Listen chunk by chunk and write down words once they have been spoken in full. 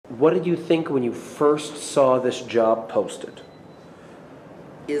What did you think when you first saw this job posted?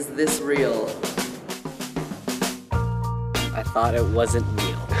 Is this real? I thought it wasn't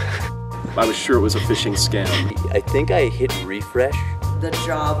real. I was sure it was a phishing scam. I think I hit refresh. The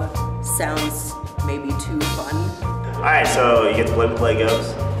job sounds maybe too fun. Alright, so you get to play with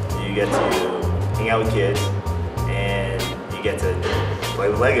Legos, you get to hang out with kids, and you get to play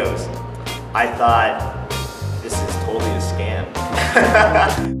with Legos. I thought, this is totally a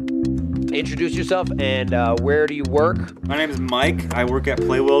scam. Introduce yourself and where do you work? My name is Mike. I work at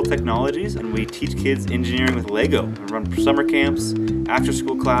Play-Well TEKnologies, and we teach kids engineering with Lego. We run summer camps,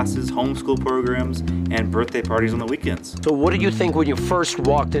 after-school classes, homeschool programs, and birthday parties on the weekends. So what did you think when you first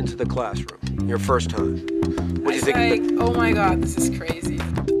walked into the classroom, your first time? What do you think? Like, oh my God, this is crazy.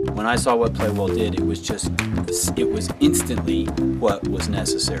 When I saw what Play-Well did, it was instantly what was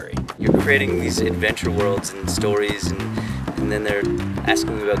necessary. You're creating these adventure worlds and stories, and then they're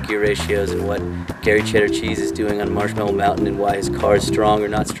asking me about gear ratios and what Gary Cheddar Cheese is doing on Marshmallow Mountain and why his car is strong or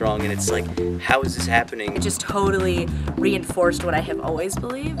not strong, and it's like, how is this happening? It just totally reinforced what I have always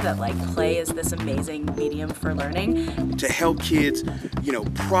believed, that like play is this amazing medium for learning. To help kids,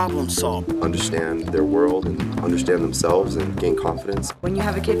 problem solve. Understand their world and understand themselves and gain confidence. When you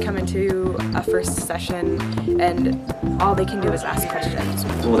have a kid come into a first session and all they can do is ask questions.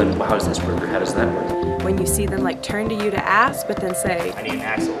 Well then, how does this work, or how does that work? When you see them like turn to you to ask, but then say, I need an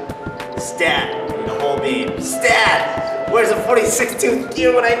axle. Stat! I need a whole beam. Stat! Where's a 46 tooth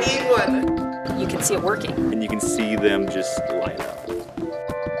gear when I need one? You can see it working. And you can see them just light up.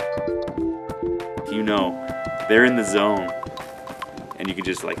 They're in the zone, and you can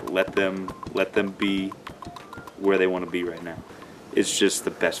just like let them be where they want to be right now. It's just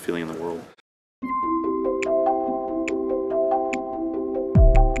the best feeling in the world.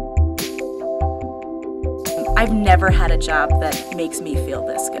 I've never had a job that makes me feel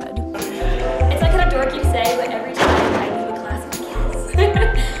this good. It's like kind of dorky to say, but every time I leave a class, I'm like,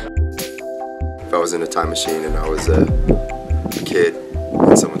 yes. If I was in a time machine and I was a kid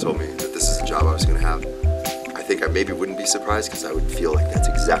and someone told me that this is a job I was going to have, I think I maybe wouldn't be surprised because I would feel like that's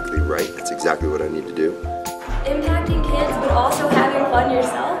exactly right. That's exactly what I need to do. Impacting kids, but also having fun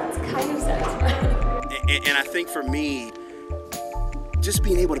yourself, it's kind of satisfying. And I think for me, just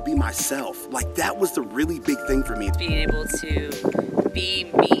being able to be myself, like that was the really big thing for me. Being able to be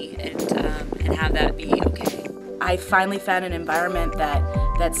me and have that be okay. I finally found an environment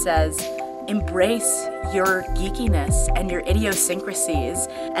that says, embrace your geekiness and your idiosyncrasies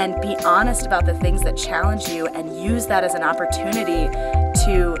and be honest about the things that challenge you and use that as an opportunity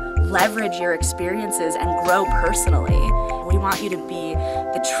to leverage your experiences and grow personally. We want you to be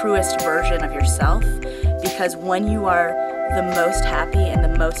the truest version of yourself, because when you are the most happy and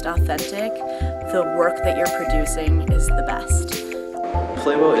the most authentic, the work that you're producing is the best.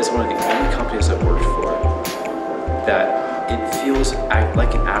 Play-Well is one of the only companies I've worked for that it feels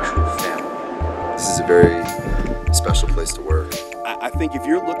like an actual family. This is a very special place to work. I think if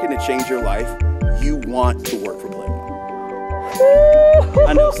you're looking to change your life, you want to work for Play-Well.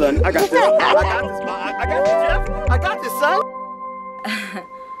 I know, son. I got this. I got this, Mom. I got this, Jeff. I got this, son.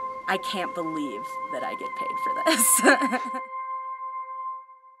 I can't believe that I get paid for this.